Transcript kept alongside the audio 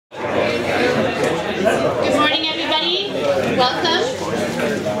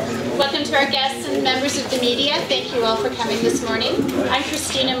media, thank you all for coming this morning. I'm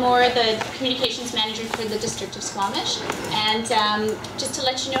Christina Moore, the Communications Manager for the District of Squamish. And just to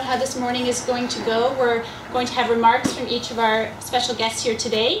let you know how this morning is going to go, we're going to have remarks from each of our special guests here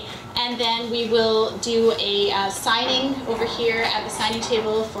today. And then we will do a signing over here at the signing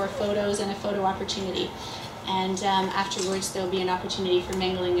table for photos and a photo opportunity. And afterwards, there'll be an opportunity for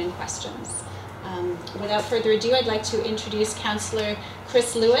mingling and questions. Without further ado, I'd like to introduce Councillor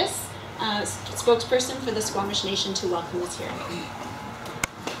Chris Lewis, spokesperson for the Squamish Nation, to welcome us here.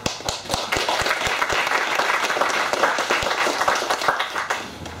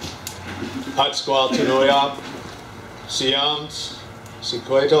 Hat squal tanoia, siams, si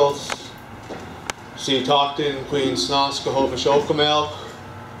coitals, si talkton, Queen Squamish Oceanfront.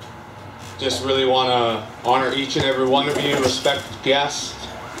 Just really want to honor each and every one of you, respected guests,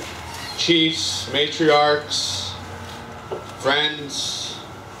 chiefs, matriarchs, friends,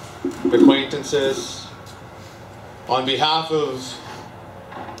 acquaintances. On behalf of,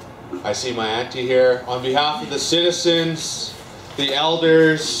 I see my auntie here, on behalf of the citizens, the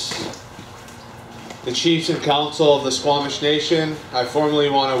elders, the chiefs and council of the Squamish Nation, I formally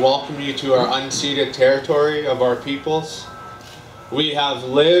want to welcome you to our unceded territory of our peoples. We have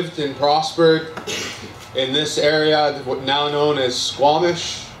lived and prospered in this area now known as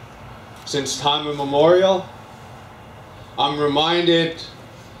Squamish since time immemorial. I'm reminded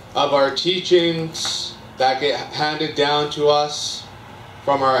of our teachings that get handed down to us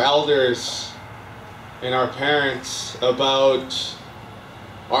from our elders and our parents about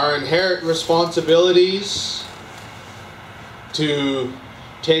our inherent responsibilities to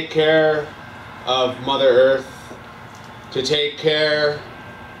take care of Mother Earth, to take care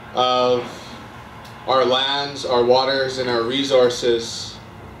of our lands, our waters, and our resources.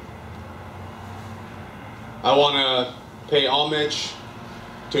 I want to pay homage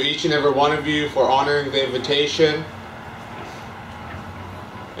to each and every one of you for honoring the invitation.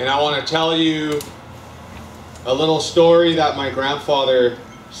 And I want to tell you a little story that my grandfather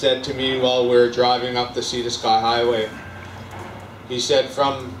said to me while we were driving up the Sea to Sky Highway. He said,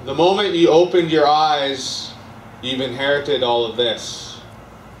 from the moment you opened your eyes, you've inherited all of this.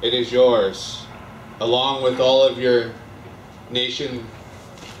 It is yours, along with all of your nation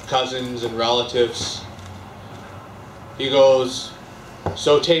cousins and relatives. He goes,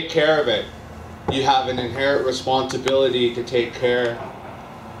 so take care of it. You have an inherent responsibility to take care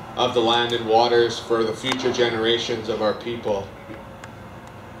of the land and waters for the future generations of our people.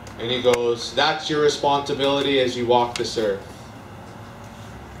 And he goes, that's your responsibility as you walk this earth.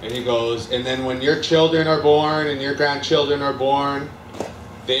 And he goes, and then when your children are born and your grandchildren are born,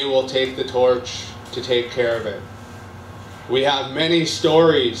 they will take the torch to take care of it. We have many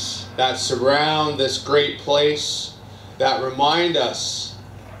stories that surround this great place that remind us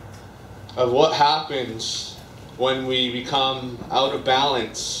of what happens when we become out of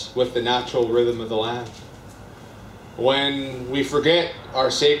balance with the natural rhythm of the land. When we forget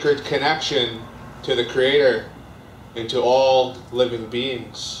our sacred connection to the Creator and to all living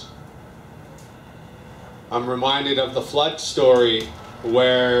beings. I'm reminded of the flood story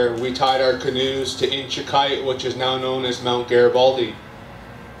where we tied our canoes to Inchiquite, which is now known as Mount Garibaldi.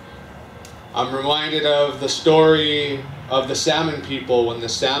 I'm reminded of the story of the salmon people when the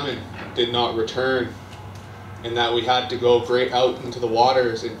salmon did not return, and that we had to go great out into the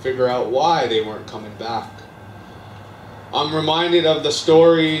waters and figure out why they weren't coming back. I'm reminded of the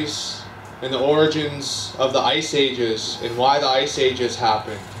stories and the origins of the ice ages and why the ice ages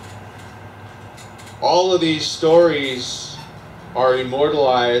happened. All of these stories are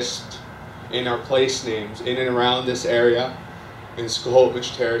immortalized in our place names in and around this area in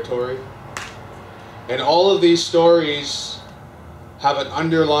Squamish territory. And all of these stories have an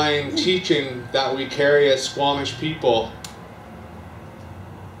underlying teaching that we carry as Squamish people,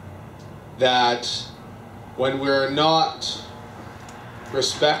 that when we're not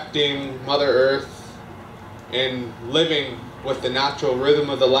respecting Mother Earth and living with the natural rhythm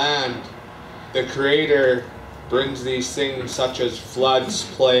of the land, the Creator brings these things such as floods,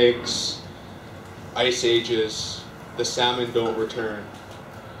 plagues, ice ages. The salmon don't return.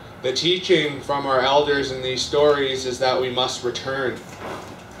 The teaching from our elders in these stories is that we must return.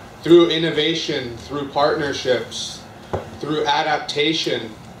 Through innovation, through partnerships, through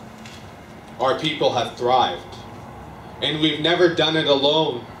adaptation, our people have thrived. And we've never done it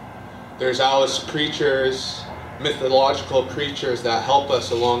alone. There's always creatures, mythological creatures that help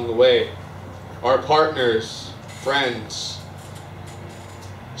us along the way. Our partners, friends.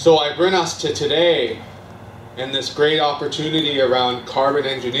 So I bring us to today and this great opportunity around carbon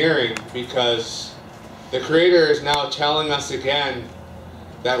engineering, because the Creator is now telling us again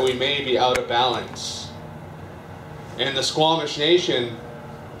that we may be out of balance. And the Squamish Nation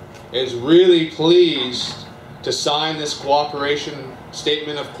is really pleased to sign this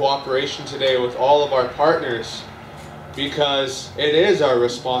statement of cooperation today with all of our partners, because it is our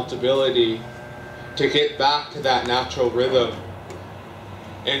responsibility to get back to that natural rhythm.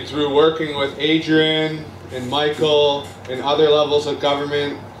 And through working with Adrian and Michael and other levels of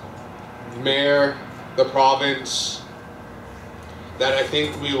government, Mayor, the province, that I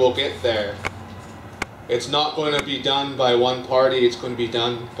think we will get there. It's not going to be done by one party, it's going to be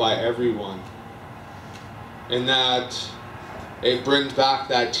done by everyone. And that it brings back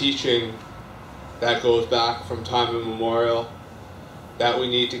that teaching that goes back from time immemorial, that we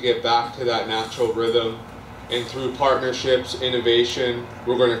need to get back to that natural rhythm. And through partnerships, innovation,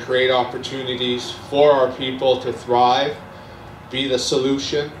 we're going to create opportunities for our people to thrive, be the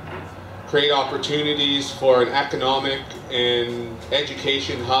solution, create opportunities for an economic and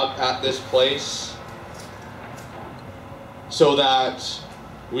education hub at this place, so that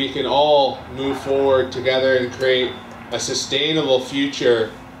we can all move forward together and create a sustainable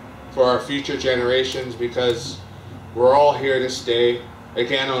future for our future generations, because we're all here to stay.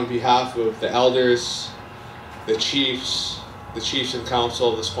 Again, on behalf of the elders, the chiefs and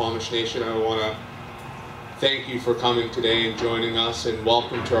council of the Squamish Nation, I want to thank you for coming today and joining us, and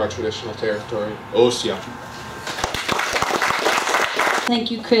welcome to our traditional territory, Osea.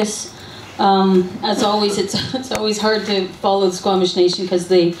 Thank you, Chris. As always, it's always hard to follow the Squamish Nation because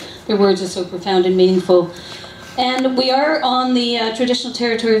their words are so profound and meaningful. And we are on the traditional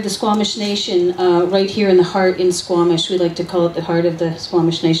territory of the Squamish Nation, right here in the heart in Squamish. We like to call it the heart of the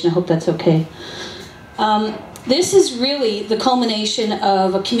Squamish Nation. I hope that's okay. This is really the culmination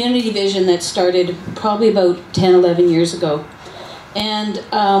of a community vision that started probably about 10, 11 years ago. And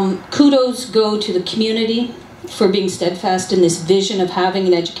kudos go to the community for being steadfast in this vision of having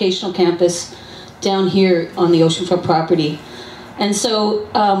an educational campus down here on the oceanfront property. And so,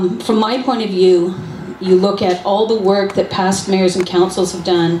 from my point of view, you look at all the work that past mayors and councils have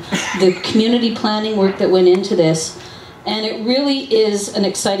done, the community planning work that went into this, and it really is an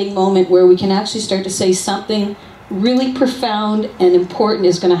exciting moment where we can actually start to say something really profound and important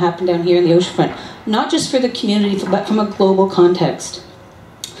is going to happen down here in the oceanfront, not just for the community, but from a global context.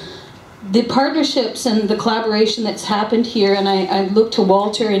 The partnerships and the collaboration that's happened here, and I look to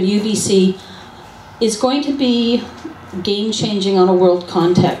Walter and UBC, is going to be game-changing on a world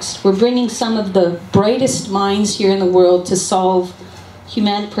context. We're bringing some of the brightest minds here in the world to solve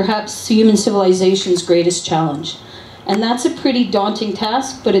perhaps human civilization's greatest challenge. And that's a pretty daunting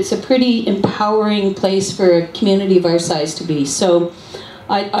task, but it's a pretty empowering place for a community of our size to be. So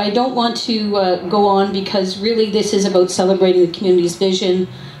I don't want to go on, because really this is about celebrating the community's vision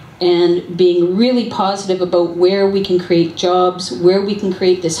and being really positive about where we can create jobs, where we can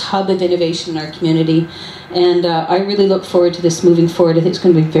create this hub of innovation in our community. And I really look forward to this moving forward. I think it's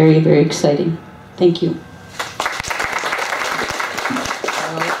going to be very, very exciting. Thank you.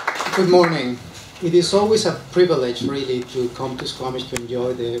 Good morning. It is always a privilege, really, to come to Squamish to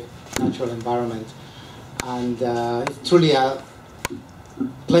enjoy the natural environment. And it's truly a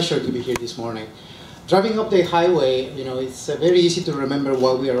pleasure to be here this morning. Driving up the highway, you know, it's very easy to remember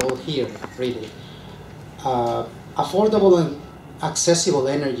why we are all here, really. Affordable and accessible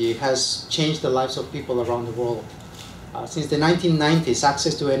energy has changed the lives of people around the world. Since the 1990s,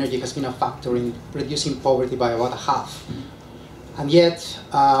 access to energy has been a factor in reducing poverty by about half. And yet,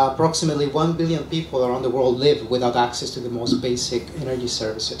 approximately 1 billion people around the world live without access to the most basic energy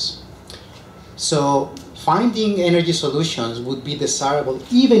services. So, finding energy solutions would be desirable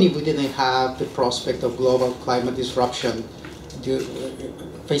even if we didn't have the prospect of global climate disruption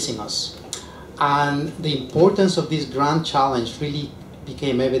facing us. And the importance of this grand challenge really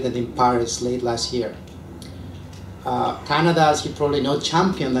became evident in Paris late last year. Canada, as you probably know,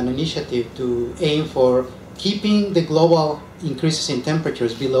 championed an initiative to aim for keeping the global increases in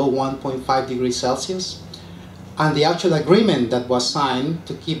temperatures below 1.5 degrees Celsius. And the actual agreement that was signed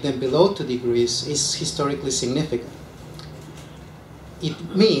to keep them below 2 degrees is historically significant.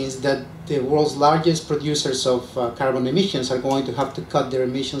 It means that the world's largest producers of carbon emissions are going to have to cut their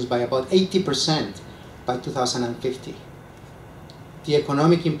emissions by about 80% by 2050. The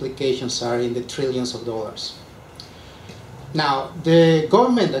economic implications are in the trillions of dollars. Now, the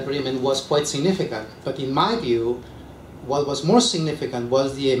government agreement was quite significant, but in my view, what was more significant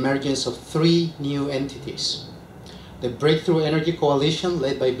was the emergence of 3 new entities. The Breakthrough Energy Coalition,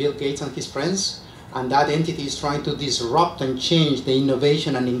 led by Bill Gates and his friends, and that entity is trying to disrupt and change the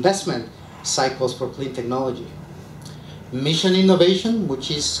innovation and investment cycles for clean technology. Mission Innovation, which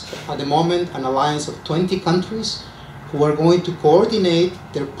is at the moment an alliance of 20 countries who are going to coordinate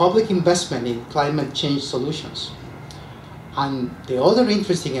their public investment in climate change solutions. And the other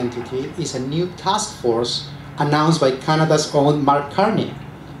interesting entity is a new task force announced by Canada's own Mark Carney,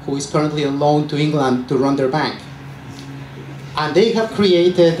 who is currently on loan to England to run their bank. And they have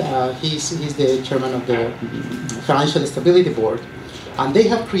created, he's the chairman of the Financial Stability Board, and they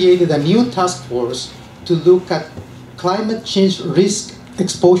have created a new task force to look at climate change risk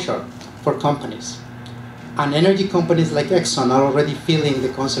exposure for companies. And energy companies like Exxon are already feeling the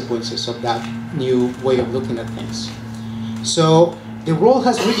consequences of that new way of looking at things. So the world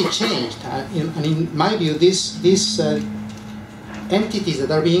has really changed, and in my view, these entities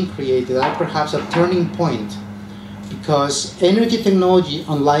that are being created are perhaps a turning point, because energy technology,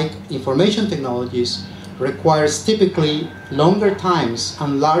 unlike information technologies, requires typically longer times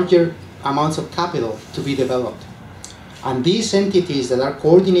and larger amounts of capital to be developed. And these entities that are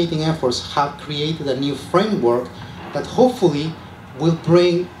coordinating efforts have created a new framework that hopefully will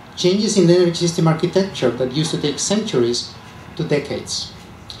bring changes in the energy system architecture that used to take centuries to decades.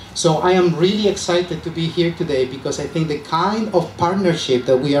 So I am really excited to be here today, because I think the kind of partnership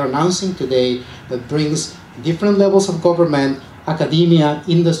that we are announcing today that brings different levels of government, academia,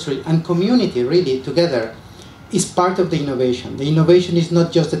 industry, and community really together is part of the innovation. The innovation is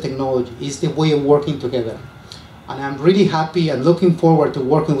not just the technology, it's the way of working together. And I'm really happy and looking forward to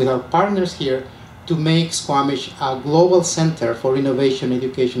working with our partners here to make Squamish a global center for innovation,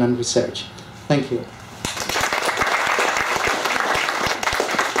 education, and research. Thank you.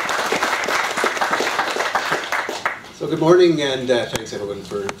 So good morning, and thanks everyone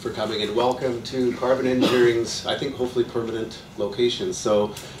for coming, and welcome to Carbon Engineering's, I think, hopefully permanent location.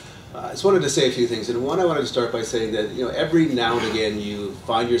 So I just wanted to say a few things, and one, I wanted to start by saying that, you know, every now and again you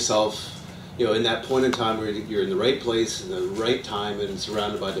find yourself, you know, in that point in time where you're in the right place, in the right time, and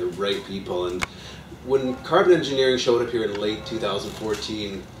surrounded by the right people. And when Carbon Engineering showed up here in late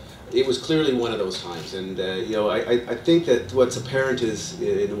 2014, it was clearly one of those times. And you know, I think that what's apparent is,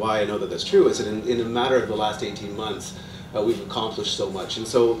 and why I know that that's true, is that in a matter of the last 18 months, we've accomplished so much. And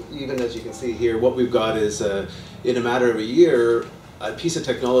so even as you can see here, what we've got is, in a matter of a year, a piece of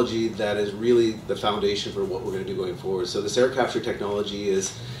technology that is really the foundation for what we're going to do going forward. So this air capture technology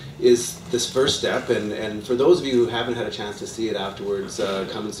is this first step, and for those of you who haven't had a chance to see it afterwards,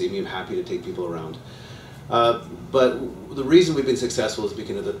 come and see me. I'm happy to take people around. But the reason we've been successful is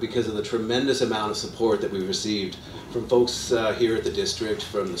because of the tremendous amount of support that we've received from folks here at the district,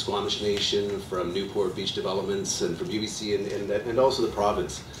 from the Squamish Nation, from Newport Beach Developments, and from UBC, and also the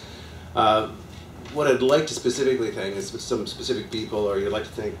province. What I'd like to specifically thank is some specific people, or I'd like to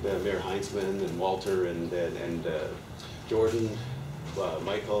thank Mayor Heinzman and Walter and Jordan,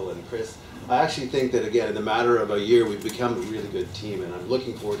 Michael and Chris. I actually think that, again, in the matter of a year, we've become a really good team, and I'm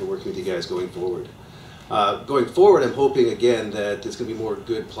looking forward to working with you guys going forward. Going forward, I'm hoping again that there's going to be more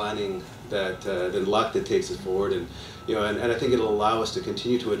good planning than luck that takes us forward, and you know, and I think it'll allow us to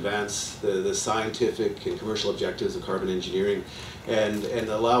continue to advance the scientific and commercial objectives of carbon engineering, and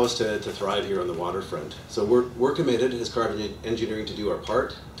allow us to thrive here on the waterfront. So we're committed as Carbon Engineering to do our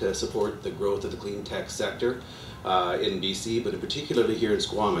part to support the growth of the clean tech sector in BC, but in particularly here in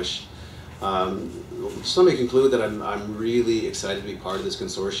Squamish. Just let me conclude that I'm really excited to be part of this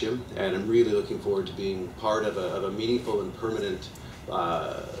consortium, and I'm really looking forward to being part of a meaningful and permanent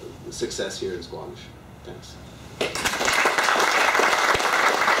success here in Squamish. Thanks.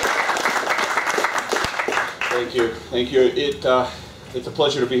 Thank you. Thank you. It's a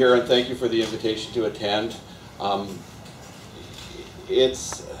pleasure to be here, and thank you for the invitation to attend.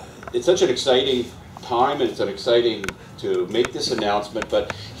 It's such an exciting time, and it's an exciting to make this announcement,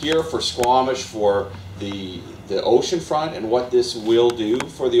 but here for Squamish, for the oceanfront and what this will do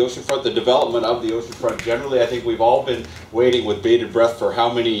for the oceanfront, the development of the oceanfront generally, I think we've all been waiting with bated breath for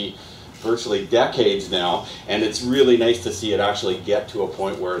how many, virtually decades now, and it's really nice to see it actually get to a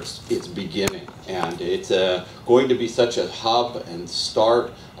point where it's beginning, and it's going to be such a hub and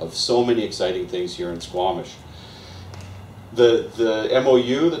start of so many exciting things here in Squamish. The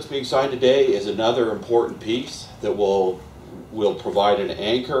MOU that's being signed today is another important piece that will provide an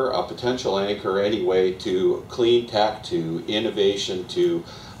anchor, a potential anchor anyway, to clean tech, to innovation, to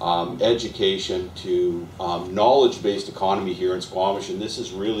education, to knowledge-based economy here in Squamish, and this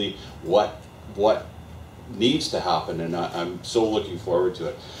is really what needs to happen, and I'm so looking forward to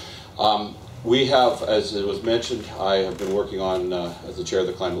it. We have, as it was mentioned, I have been working on as the chair of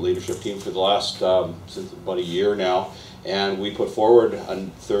the climate leadership team for the last since about a year now, and we put forward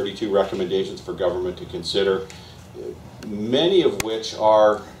 32 recommendations for government to consider, many of which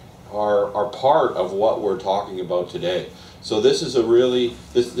are part of what we're talking about today. So this is a really,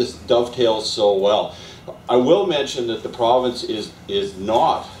 this dovetails so well. I will mention that the province is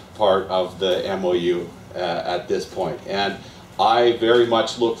not part of the MOU. at this point. And I very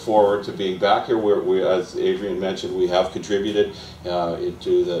much look forward to being back here. We, as Adrian mentioned, we have contributed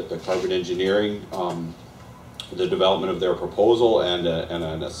into the carbon engineering, the development of their proposal and an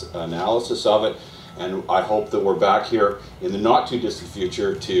analysis of it. And I hope that we're back here in the not too distant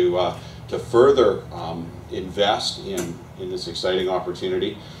future to further invest in this exciting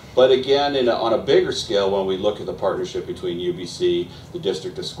opportunity. But again, on a bigger scale, when we look at the partnership between UBC, the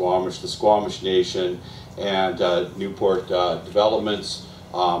District of Squamish, the Squamish Nation, and Newport Developments,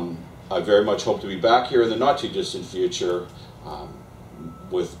 I very much hope to be back here in the not too distant future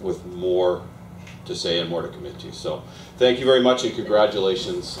with more to say and more to commit to. So thank you very much and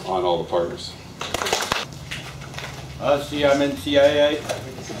congratulations on all the partners. CMNCIA,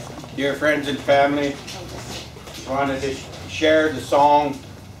 dear friends and family, wanted to share the song,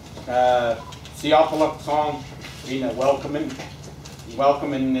 Siopaluk song, being a welcoming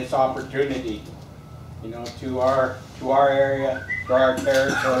this opportunity, you know, to our area, to our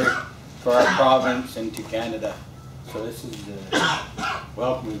territory, to our province, and to Canada. So this is the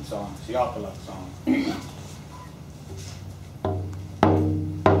welcoming song, Siopaluk song.